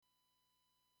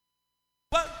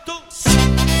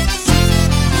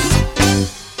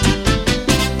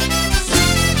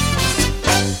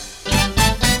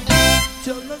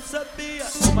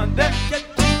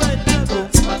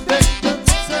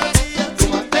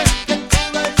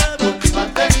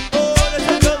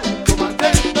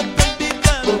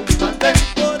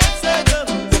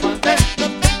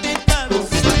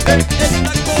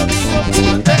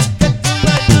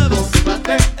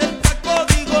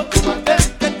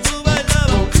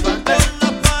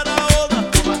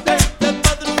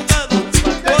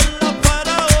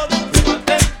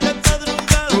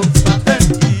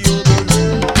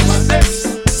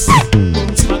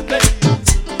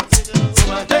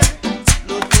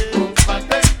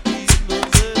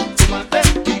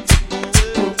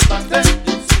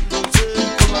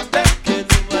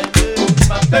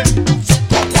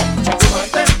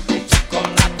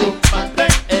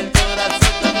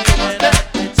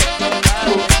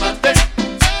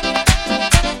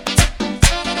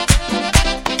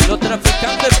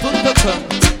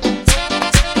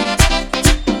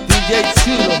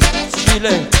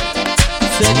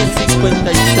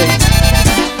56.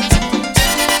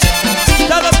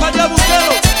 Dale para allá,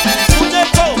 buquero,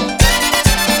 muñeco,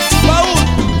 Paul.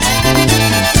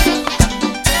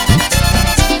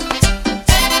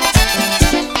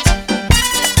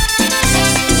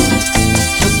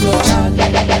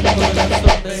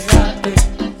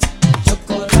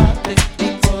 Chocolate, mi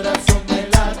corazón me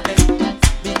late.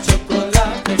 Mi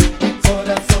chocolate, mi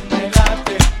corazón me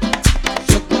late.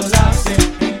 Chocolate,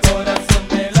 mi corazón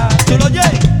me late. ¿Tú lo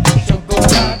oyes?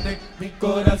 Chocolate, mi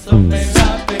corazón me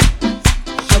late.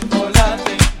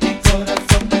 Chocolate, mi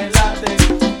corazón me late.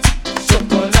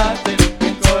 Chocolate, mi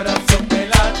corazón me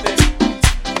late.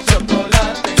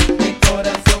 Chocolate, mi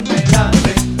corazón me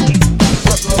late.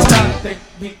 Chocolate,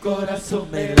 mi corazón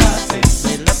me late.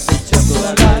 Me late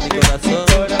chocolate, mi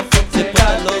corazón se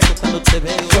pone loco cuando te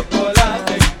veo.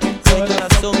 Chocolate, mi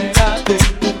corazón me late.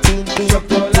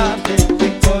 Chocolate, mi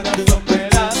corazón me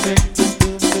late.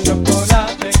 Chocolate,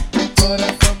 mi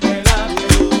corazón me late.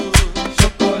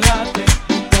 Chocolate,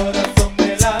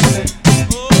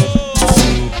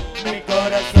 mi corazón me late. Mi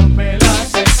corazón me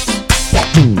late.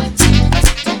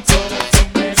 Mi corazón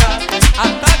me late.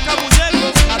 Ataca, muñeco,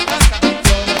 ataca. Mi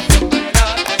corazón me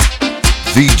late.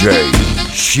 DJ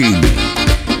Shimi.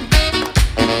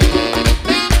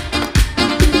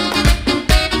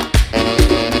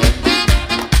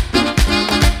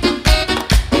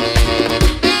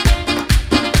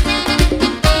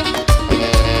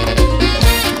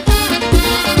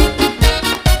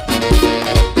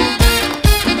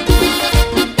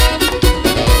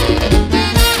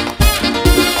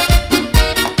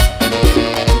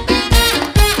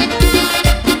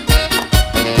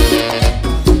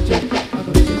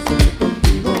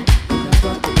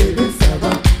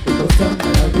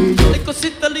 Ay,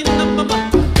 cosita linda, mamá.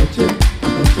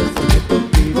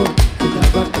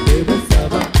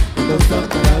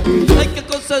 Ay, qué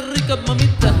cosa rica,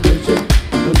 mamita.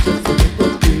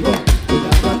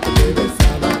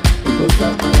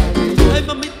 Ay,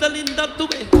 mamita linda, tú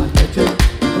ves.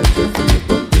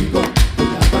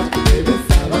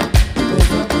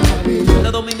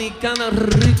 La dominicana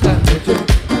rica.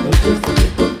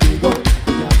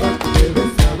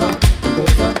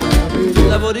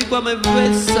 La boricua me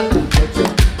besa.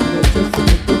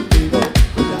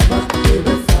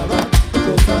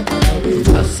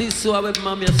 Así suave,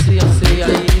 mami, así, así,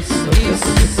 ahí,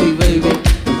 easy, baby.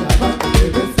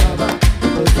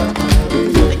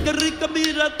 Ay, qué rica,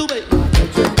 mira, tú ves.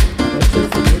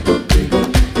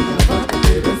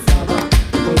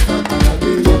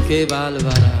 Qué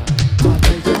bárbara.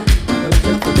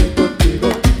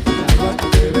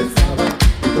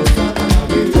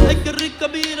 Ay, qué rica,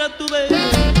 mira, tú ves.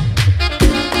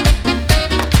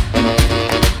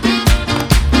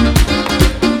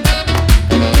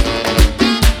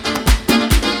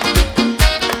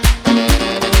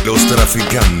 Los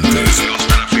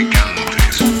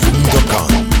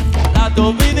traficantes.com. Las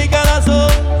dominicanas son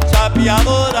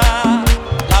chapeadoras,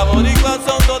 las boricuas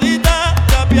son toditas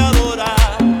chapeadoras,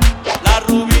 las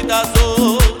rubitas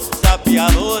son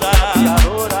chapeadoras,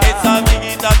 esa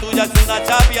amiguita tuya es una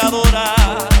chapeadora,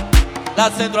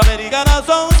 las centroamericanas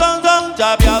son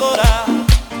chapeadoras,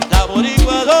 las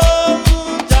boricuas son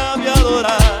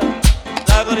chapeadoras,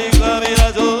 las boricuas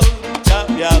mira son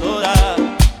chapeadoras,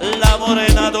 la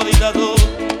morena todita son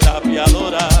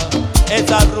chapeadoras.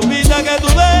 Esa rubita que tú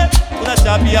ves, una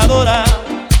chapeadora.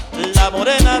 La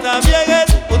morena también es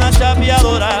una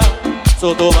chapeadora.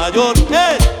 Sotomayor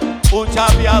es un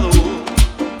chapeador.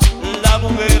 Las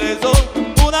mujeres son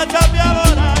una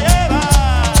chapeadora. Eva.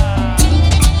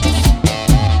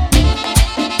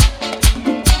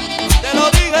 Te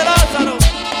lo dije, Lázaro,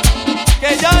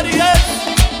 que Yari es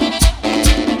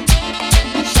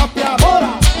Chapeadora.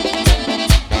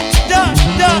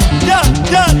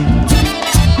 Yari.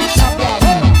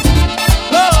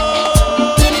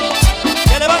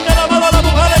 Que levante la mano a las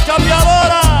mujeres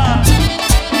chapeadoras.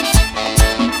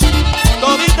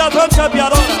 Toditas son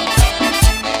chapeadoras.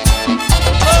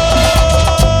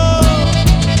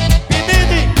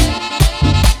 Pititi,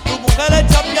 tu mujer es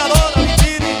chapeadora,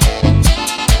 Pititi.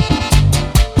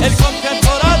 El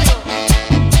contemporáneo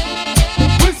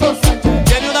Wilson Sánchez.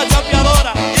 tiene una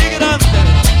chapeadora y grande.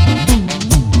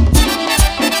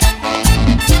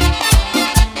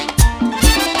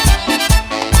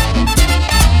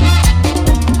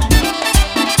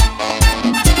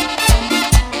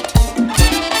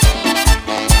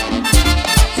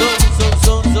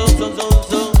 Son.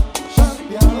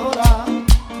 Chapeadora.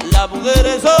 Las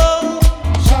mujeres son.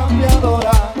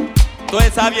 Chapeadora. Todas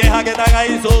esas viejas que están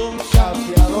ahí son.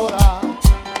 Chapeadora.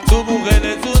 Tu mujer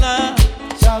es una.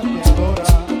 Chapeadora.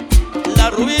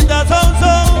 Las rubitas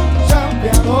son.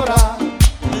 Chapeadora.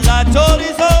 La una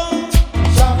chorizón,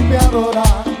 champeadora,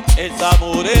 esa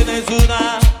morena es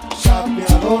una,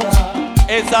 champeadora,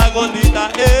 esa gordita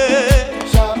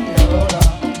es. champeadora,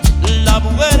 Las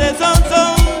mujeres son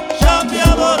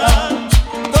champeadoras,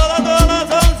 todas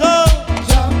son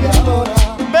champeadora,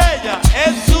 bella,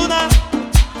 es una.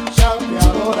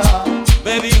 champeadora,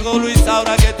 Me dijo Luis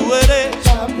ahora que tú eres.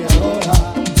 champeadora,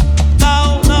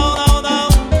 No,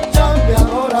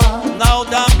 champeadora, no,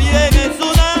 también es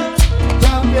una.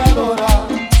 champeadora,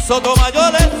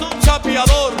 Sotomayor es un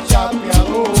champeador,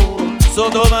 champeador,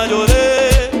 Sotomayor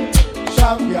es.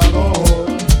 champeador,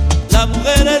 Las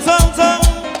mujeres son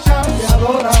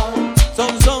champeadora,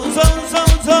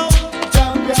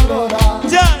 champeadora,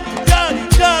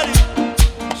 Yari.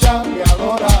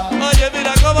 champeadora. Oye,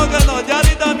 mira, ¿cómo que no?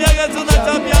 Yari también es una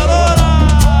champeadora.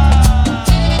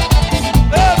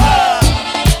 ¡Epa!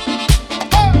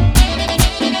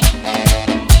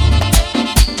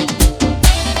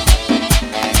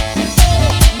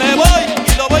 Me voy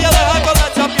y lo voy a dejar con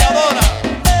la champeadora.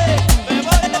 Me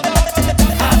voy y lo dejo con la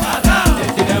champeadora. Me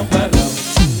tiene amarrado,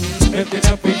 me tiene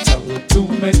afichado, tú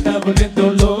me estás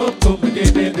volviendo loco, me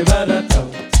tienes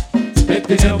desbaratado. Me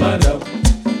tiene amarrado,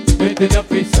 me tiene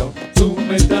afichado, tú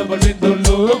me estás volviendo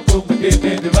loco, me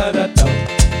tienes desbaratado.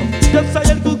 Yo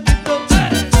soy el cuquito,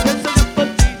 yo soy el por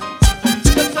ti.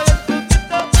 Yo soy el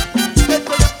cuquito, yo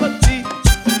soy el por ti.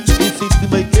 Y si tú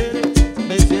me quieres,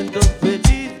 me siento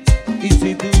feliz. Y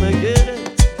si tú me quieres,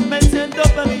 me siento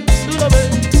feliz. Tú lo ves,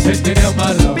 Me tiene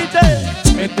amarrado, ¿viste?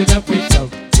 me tiene afichado,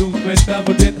 tú me estás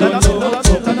volviendo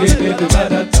loco, me tienes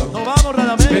desbaratado. Nos vamos, Me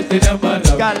Radamés. tiene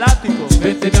amarrado, Galáctico.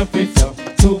 me tiene afichado,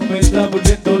 tú me estás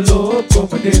volviendo loco,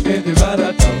 me tienes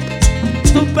desbaratado.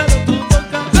 Tu pelo, tu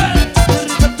boca, tu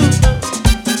rico, tu no.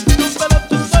 Tu pelo,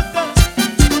 tu boca,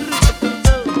 tu rico, tu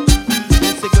no.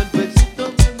 Ese golpecito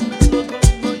me lo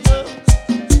como yo.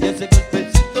 Ese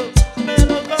golpecito me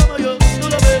lo como yo. Tú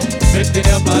lo ves. Me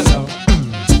tiene amarrado,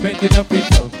 me tiene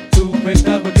afichado, tú me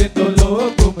estás volviendo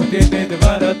loco, me tienes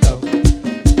desbaratado.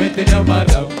 Me tiene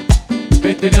amarrado,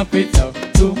 me tiene afichado,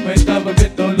 tú me estás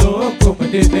volviendo loco, me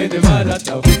tienes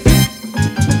desbaratado.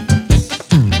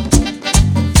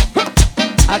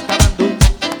 Acabando.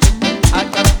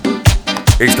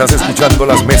 Estás escuchando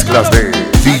las mezclas de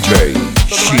DJ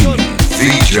Shimi.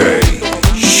 DJ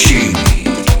Shimi.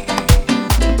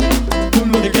 Tú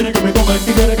lo que quieres que me coma el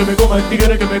tigre, que me coma el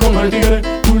tigre, que me coma el tigre.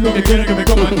 Tú lo que quieres que me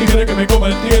coma el tigre, que me coma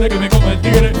el tigre, que me coma el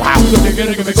tigre. Tú lo que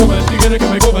quieres que me coma el tigre, que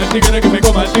me coma el tigre, que me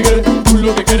coma el tigre. Tú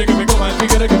lo que quieres que me coma el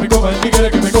tigre, que me coma el tigre,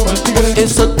 que me coma el tigre.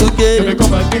 Eso tú Que me quieres.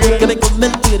 coma el tigre, Que me come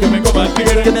el tigre. que me coma el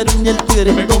tigre, Que me ruñe el tigre.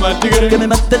 que me coma el tigre, Que me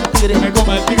mate el tigre. que me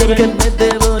coma el tigre, Que me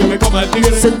devore. que me coma el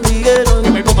tigre, Ese tiguero. que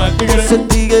me coma el tigre, Ese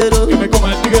tiguero. que me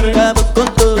coma el tigre, Acabo con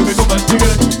todo. que me coma el tigre.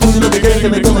 Tú lo que quieres que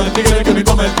me coma el tigre, que me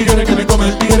coma el tigre, que me coma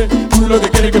el tigre. Tú lo que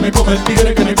quieres que me coma el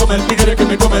tigre, que me coma el tigre, que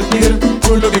me coma el tigre.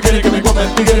 Tú lo que quieres que me coma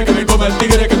el tigre, que me coma el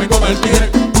tigre, que me coma el tigre.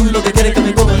 Tú lo que quieres que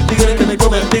me coma el tigre, que me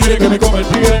coma el tigre, que me coma el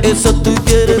tigre. Eso tú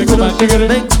quieres. Que me coma el tigre.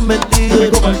 Me come el Que me tigre.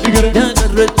 coma el tigre, Me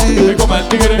agarro el que me tigre. coma el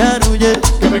tigre, Me arrulle.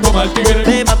 que me coma el tigre,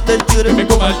 Me mata el tigre. que me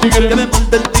coma el tigre, Que me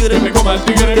muerde el tigre. que me coma el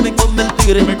tigre, Que me come el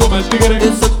tigre. que me coma el tigre.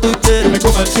 Eso tú Que me quieres.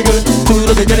 coma el tigre, tú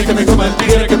lo que quieres que me coma el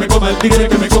tigre, que me coma el tigre,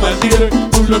 que me coma el tigre.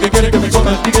 Tú lo que quieres que me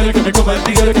coma el tigre, que me coma el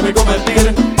tigre, que me coma el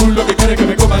tigre. Tú lo que quieres que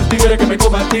me coma el tigre, que me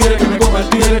coma el tigre, que me coma el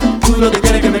tigre. Tú lo que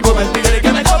quieres que me coma el tigre,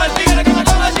 que me coma el tigre, que me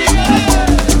coma el tigre.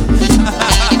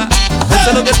 Eso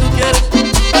es lo que tú quieres.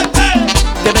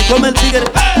 Que me come el tigre.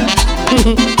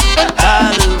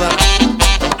 Alba.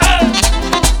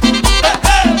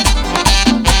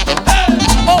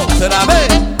 Otra vez.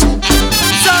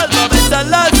 Sálvame,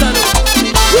 San Lázaro.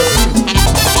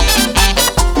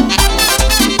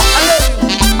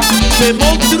 De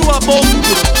monstruo a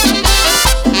monstruo.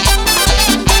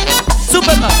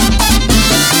 Superman.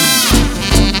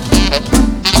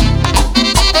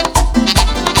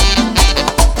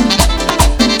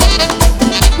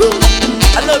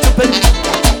 I love you, baby.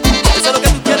 Eso es lo que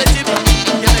tú quieres, chico.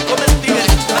 Que me come el tigre.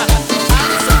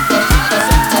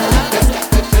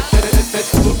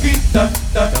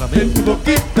 En tu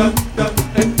boquita,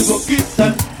 en tu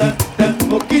boquita, en tu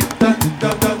boquita,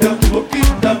 en tu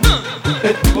boquita,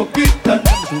 en tu boquita,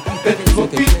 en tu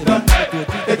boquita,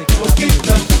 en tu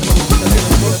boquita, en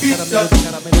tu boquita, de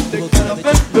caramelo,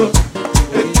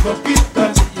 en tu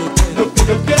boquita, lo que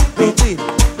yo quiero,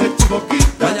 en tu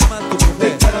boquita, de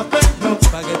caramelo,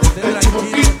 en tu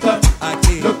boquita,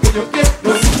 lo que yo quiero.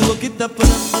 Tu boquita por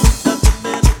la manita de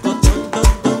melocotón,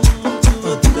 tu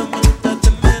boquita manita de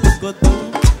melocotón.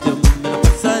 Yo me la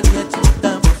pasaría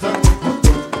chita,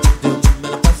 yo me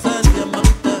la pasaría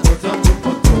mamita.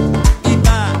 Y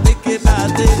bate que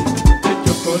bate, De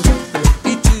chocolate,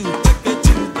 y chupa que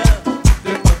chupa.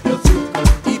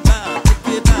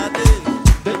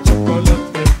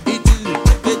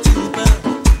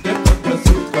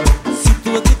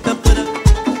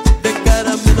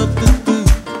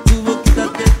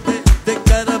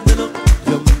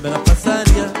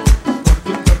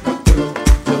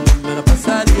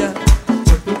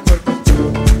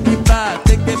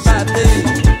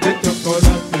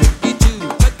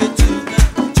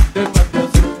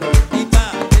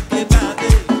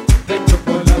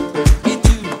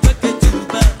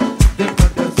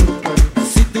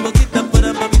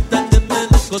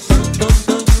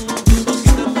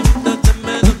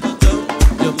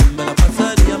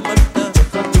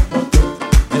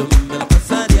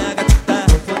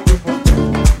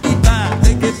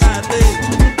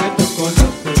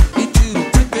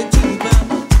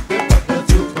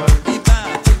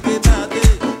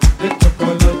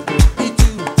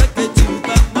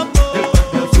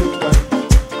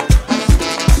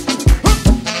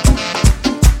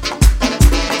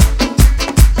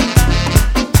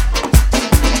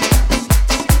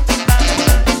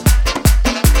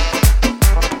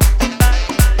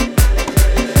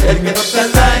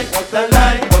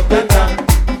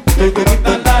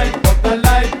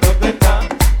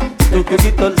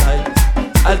 Cuquito Light,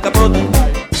 Al Capote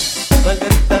Light,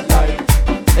 Margarita Light,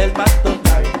 el Pato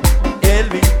Light,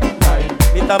 Elvis Light,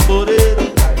 mi tamborero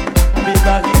Light, mi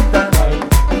bajita Light,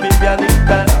 mi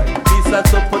pianita Light, mi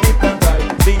saxofonita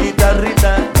Light, mi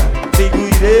guitarrita Light, mi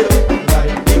guirero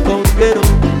Light, mi conguero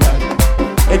Light.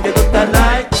 El que no está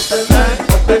light, no está light,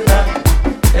 no está light.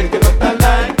 El que no está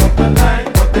light, no está light,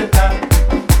 no está light.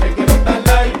 El que no está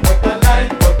light, no está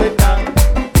light, no está light.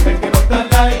 El que no está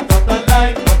light, no está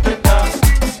light, no está light.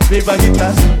 Mi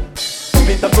bajita,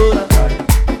 mi tambora,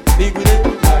 mi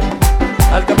guirero,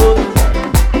 al capote,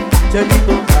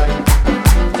 chelito,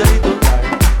 chelito,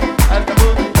 al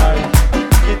capote,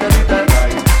 guitarrita,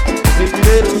 mi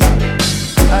guirero,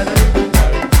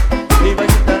 mi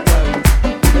bajita,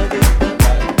 el que no está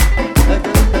light, no está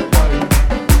light,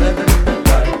 no está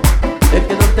light. El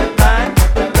que no está light, no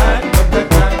está light, no está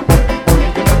light.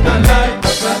 El que no está light,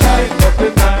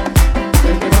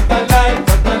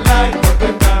 no está light, no está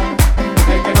light.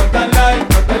 El que no está light,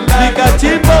 no está light. Mi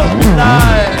cachimbo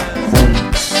light.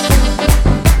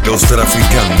 Los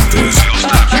traficantes.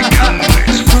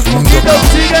 Y nos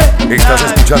sigue. Estás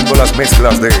escuchando las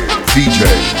mezclas de DJ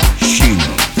Shimi.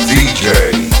 DJ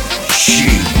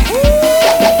Shimi.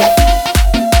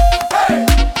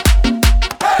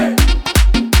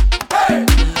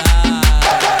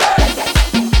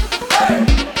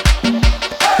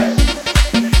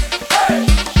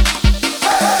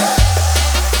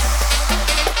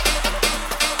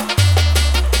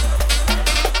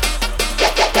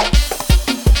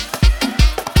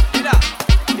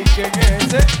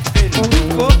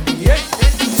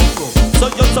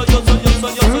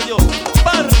 Soy yo.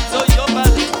 Barry, soy yo,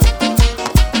 Barry.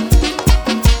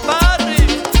 Barry.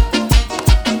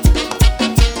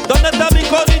 ¿Dónde está mi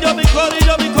corillo, mi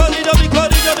corillo, mi corillo, mi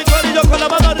corillo, mi corillo? Con la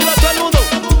mano arriba todo el mundo.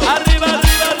 Arriba,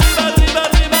 arriba, arriba, arriba,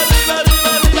 arriba, arriba, arriba,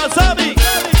 arriba. Sammy.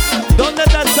 ¿Dónde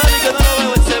está Sammy? Que no lo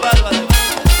veo, ese bárbaro.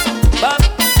 Va.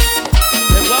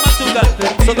 Te voy a machucar.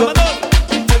 Sotomador.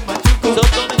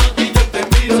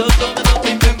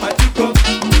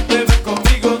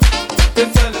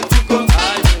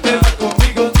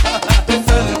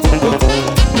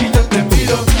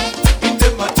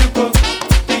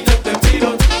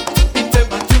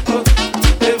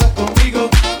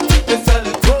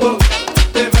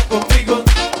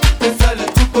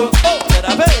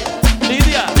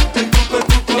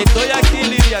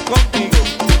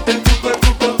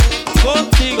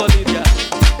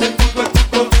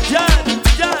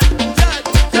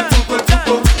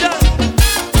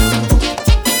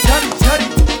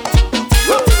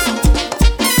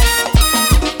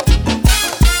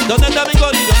 ¿Dónde está mi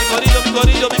corillo? Mi corillo, mi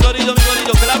corillo, mi corillo, mi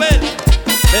corillo. Que la ven.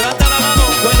 Levanta la mano.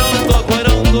 Cuerongo,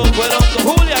 cuerongo, cuerongo.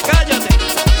 Julia, cállate.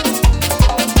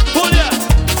 Julia.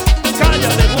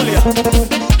 Cállate, Julia. Julia.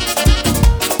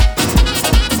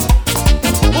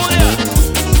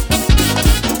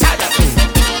 Cállate.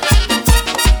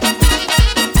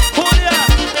 Julia.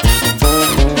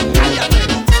 Cállate.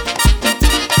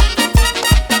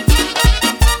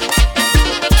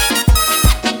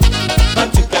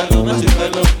 Machucalo,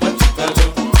 machucalo.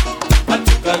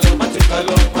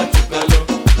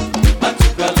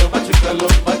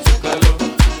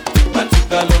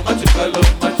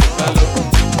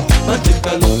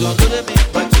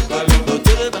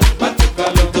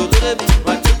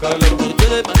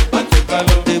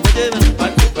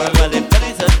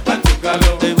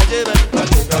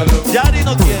 Yari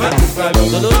no quiere, no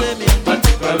llore mi, no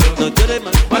llore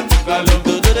más,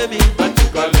 no llore mi,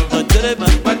 no llore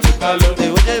más, te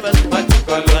voy a llevar,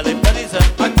 vale paliza,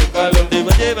 te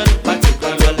voy a llevar,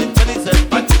 vale paliza,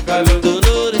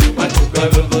 dolores,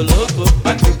 vuelvo loco,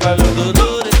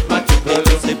 dolores,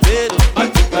 desespero,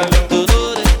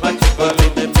 dolores,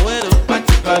 me muero,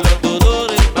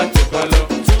 dolores,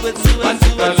 sube, sube, sube,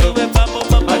 sube, vamos,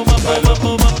 vamos, vamos, vamos,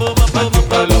 vamos, vamos,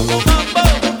 vamos.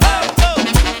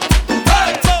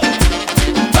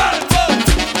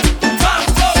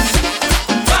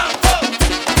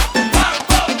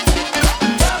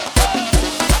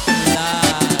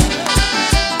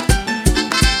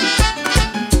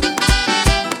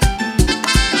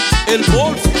 El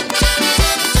bolso.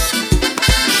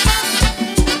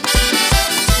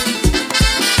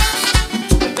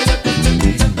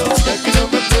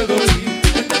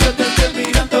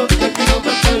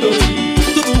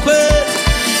 Tu mujer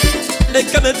es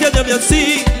que me tiene a mí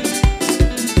así,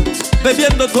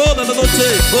 bebiendo toda la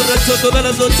noche, borracho toda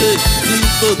la noche, sin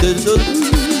poder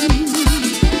dormir.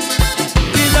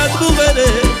 Y las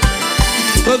mujeres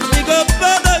conmigo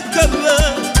van a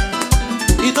acabar,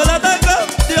 y no la dejo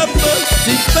tiempo,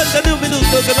 sin perder ni un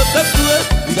minuto que no te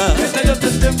pueda. Yo te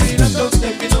estoy mirando,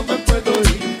 de que no me puedo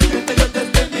ir. Yo te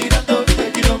estoy mirando,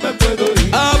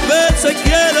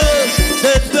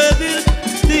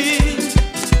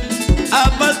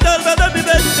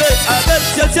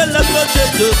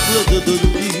 yo puedo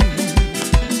dormir.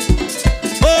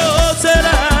 Oh,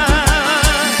 será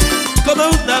como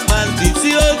una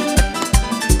maldición.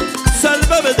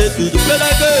 Sálvame de tu pena,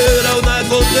 que era una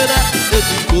condena de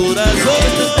tu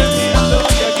corazón.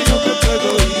 Y aquí no me puedo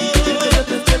ir. Yo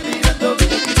te estoy mirando y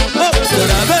aquí no me puedo ir.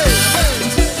 Otra vez.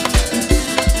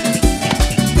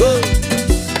 Oh.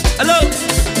 I love you.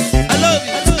 I love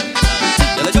you.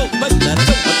 Te la yo, bye, te la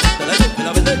yo, te la yo, te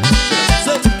la vendé, te la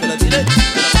usé, te la tiré,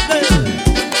 te la vendé.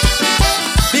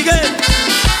 Miguel,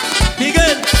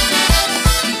 Miguel.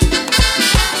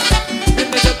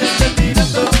 Yo te estoy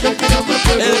mirando y aquí no me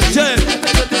puedo ir. El chef.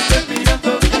 Yo te estoy mirando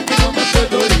y aquí no me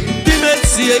puedo ir. Dime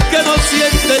si es que no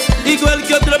sientes igual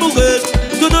que otra mujer.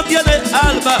 Tú no tienes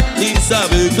alma ni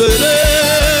sabes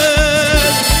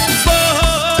querer.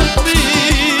 Por mí,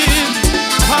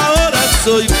 ahora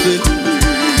soy feliz.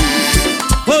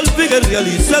 Por fin he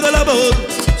realizado el amor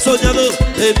soñado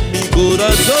en mi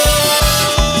corazón.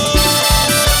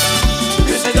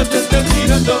 Yo te estoy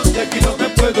mirando y aquí no me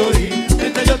puedo ir.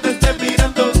 Yo te estoy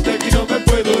mirando y aquí no me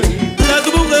puedo ir. Las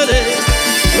mujeres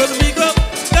conmigo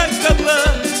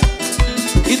acaban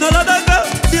y no la dan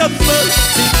de amor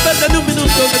sin perder ni un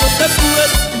minuto que no te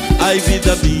puedo. Ay,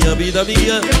 vida mía, vida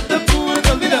mía, Que no te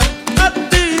puedo olvidar. a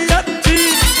ti, a ti.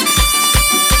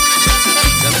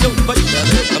 Te la doy, bye, te la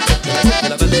doy, te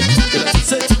la vendé, te la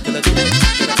usé, te la tiré,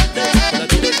 te la vendé, te la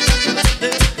tiré, te la vendé,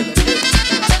 te la tiré,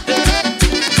 te la vendé.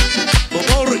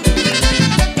 Momori,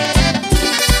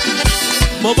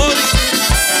 Momori.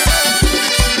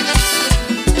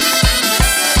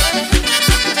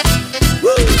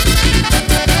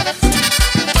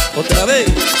 Otra vez.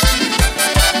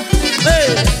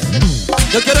 Hey.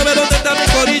 Yo quiero ver dónde está mi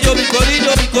corillo, mi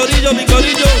corillo, mi corillo, mi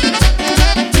corillo.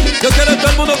 Yo quiero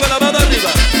todo el mundo con la mano arriba.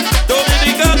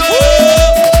 Dominicano.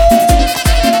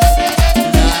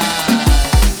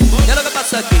 ¿Qué es lo que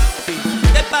pasa aquí?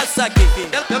 ¿Qué pasa aquí? ¿Qué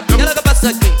es lo que pasa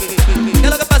aquí? ¿Qué es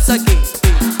lo que pasa aquí?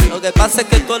 Lo que pasa es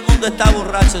que todo el mundo está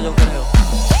borracho, yo creo.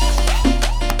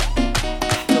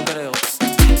 Yo creo.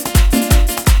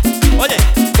 Oye,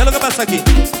 ¿qué es lo que pasa aquí?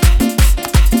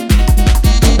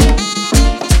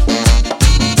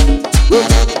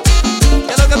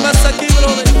 ¿Qué es lo que pasa aquí,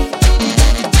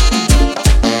 brother?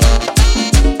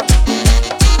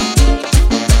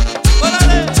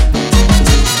 ¡Órale!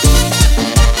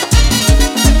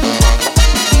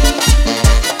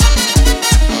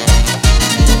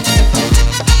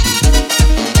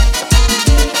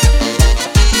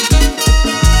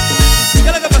 ¿Qué es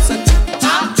lo que pasa aquí?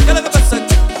 ¿Qué es lo que pasa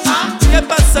aquí? ¿Qué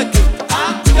pasa aquí?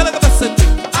 ¿Qué es lo que pasa aquí?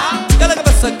 ¿Qué es lo que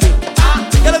pasa aquí?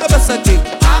 ¿Qué es lo que pasa aquí?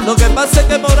 Lo que pasa es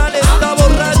que Morales está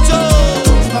borracho.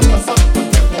 Está pasando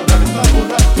que Morales está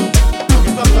borracho. Lo que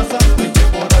está pasando es que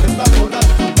Morales está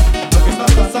borracho. Lo que está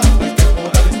pasando es que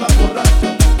Morales está borracho.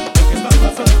 Lo que está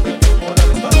pasando es que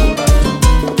Morales está borracho.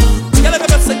 ¿Qué es lo que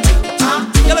pasa aquí?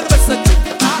 ¿Qué es lo que pasa aquí?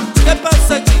 ¿Qué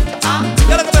pasa aquí?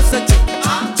 ¿Qué es lo que pasa aquí?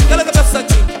 ¿Qué es lo que pasa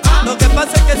aquí? Lo que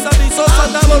pasa es que Sammy Sosa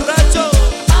está borracho.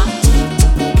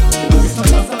 Lo que está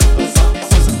pasando, Sammy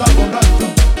Sosa está borracho.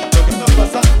 Lo que está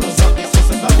pasando, Sammy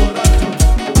Sosa está borracho.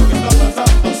 Lo que está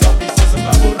pasando, Sammy Sosa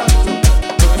está borracho.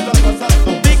 Lo que está pasando,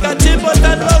 Mi cachimbo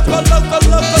está loco, loco,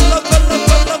 loco, loco,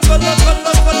 loco, loco, loco,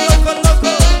 loco, loco, loco.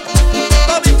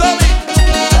 Tommy, Tommy.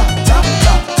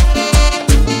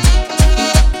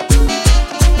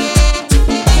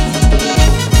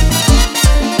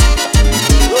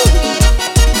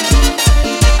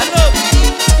 I love you.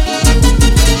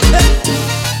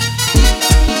 Hey.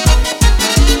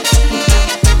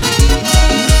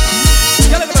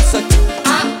 ¿Qué es lo que pasa aquí?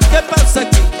 ¿Qué pasa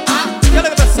aquí? ¿Qué es lo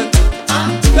que pasa aquí?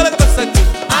 ¿Qué es lo que pasa aquí?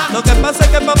 Lo que pasa es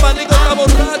que Papá Nico está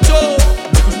borracho.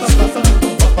 Lo que está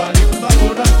pasando, papá Nico está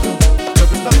borracho. Lo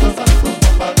que está pasando,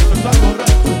 papá Nico está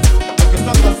borracho. Lo que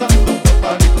está pasando,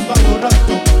 papá Nico está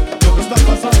borracho. Lo que está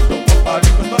pasando, papá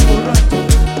Nico está borracho.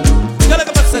 ¿Qué es lo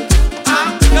que pasa aquí?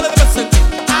 ¿Qué es lo que pasa aquí?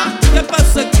 ¿Qué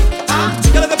pasa aquí?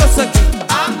 ¿Qué es lo que pasa aquí?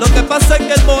 Lo que pasa es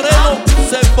que el moreno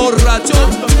se emborrachó.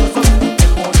 Lo que está pasando, que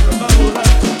Moreno está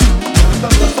borracho. Lo que está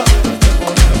pasando, que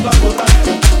Moreno está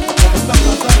borracho. Lo que está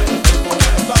pasando, que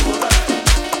Moreno está borracho.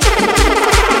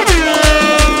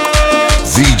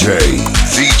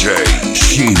 DJ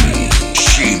Shimi.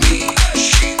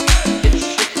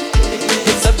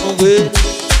 Esa mujer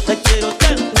la quiero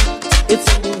tanto.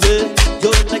 Esa mujer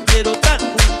yo la quiero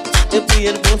tanto. Es muy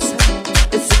hermosa,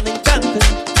 es un encanto.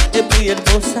 Es muy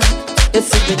hermosa, es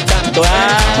un encanto.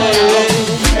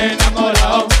 Ay.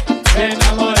 Enamorado,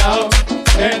 enamorado,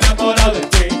 enamorado de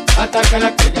ti.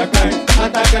 Atácala que ya cae,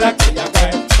 atácala que ya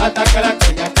cae, atácala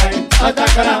que ya cae,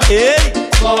 atácala. Ey.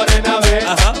 Morena ven,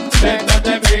 Ajá. ven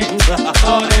donde mí.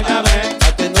 Morena ven,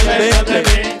 A que no hay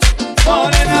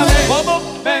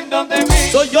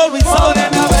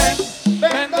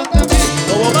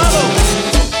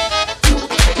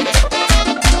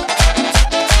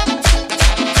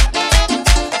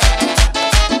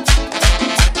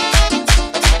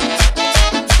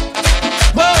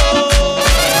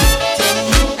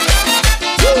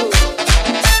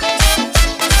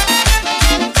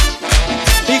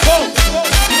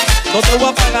No te voy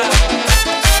a pagar.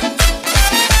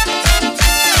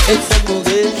 Esa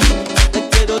mujer la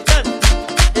quiero tanto.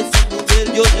 Esa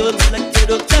mujer yo la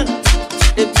quiero tanto.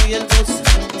 Es muy hermosa,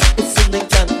 eso me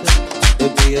encanta.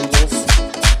 Es muy hermosa,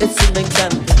 eso me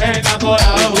encanta.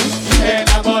 Enamorado,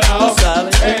 enamorado,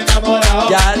 ¿Sabes? enamorado,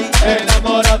 Yari,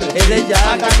 enamorado. eres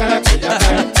Yari. Atácala que ya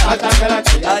cae, atácala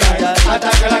que ya Ay, cae, Yari.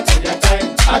 atácala que ya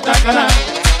cae, atácala.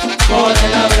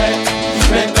 Morena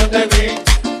ven donde mí,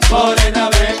 morena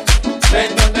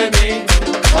ven donde mí,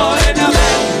 morena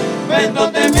ven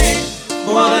donde mí,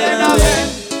 morena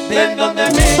ven donde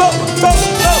mí.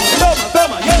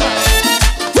 Toma,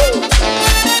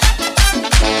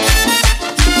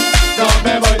 No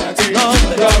me voy de aquí, No,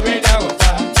 hombre. yo vine a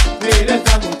gozar. Mira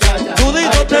esta muchacha. Tú di,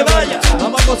 no ay, te qué vayas, buena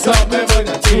vamos a está. gozar. No me voy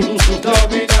de aquí, yo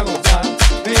vine a gozar.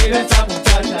 Mira esta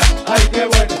muchacha, ay qué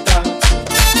buena está.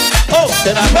 Oh,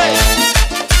 te la ve.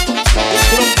 El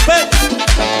trompeta.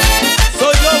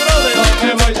 Soy yo, brother. No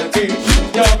me voy de aquí,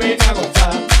 yo vine a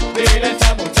gozar. Mira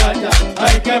esta muchacha,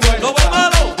 ay qué buena No está. va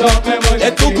malo. Yo me voy de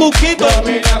Es tu aquí, cuquito. yo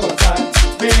vine a gozar.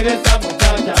 Mira esta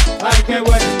muchacha, ay qué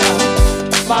buena está.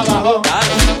 Pa' abajo,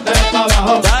 Dale, pa'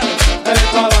 abajo, dale,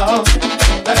 pa' abajo,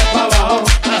 pa' abajo,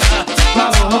 pa'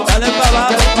 abajo. dale para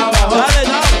abajo. Dale,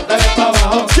 dale. Dale pa'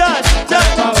 abajo. Chan.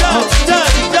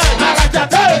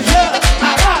 Agáchate. Yeah.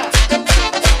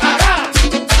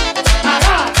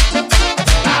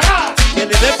 Que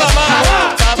le dé para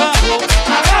abajo, para abajo.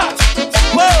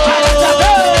 Wow.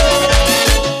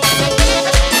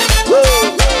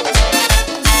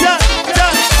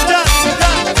 Chan.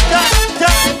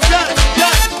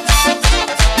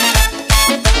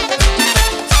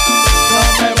 No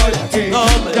me voy de aquí, No,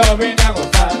 hombre. yo vine a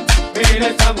gozar. Mira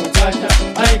esta muchacha,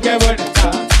 ay qué buena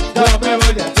está. Yo me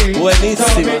voy de aquí, Buenísima.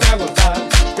 yo vine a gozar.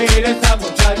 Mira esta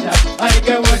muchacha, ay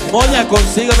qué buena está. Moña,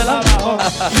 consíguemela. Pa' abajo,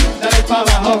 dale pa'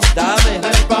 abajo. Dame.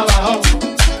 Dale pa' abajo,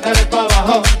 dale pa'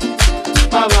 abajo,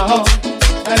 pa' abajo,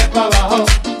 dale pa' abajo,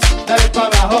 dale pa'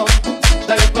 abajo,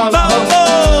 dale pa' abajo.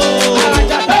 ¡Vamos!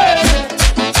 Agáchate.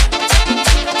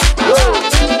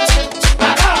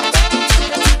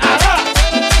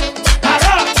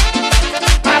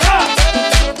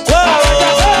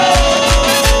 ¡Wow!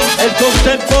 El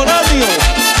contemporáneo.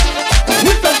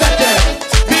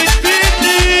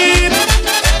 Vitini.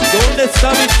 ¿Dónde está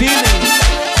Vitini?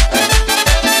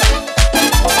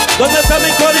 ¿Dónde está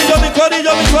mi corillo, mi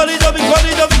corillo, mi corillo, mi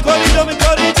corillo, mi corillo, mi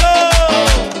corillo?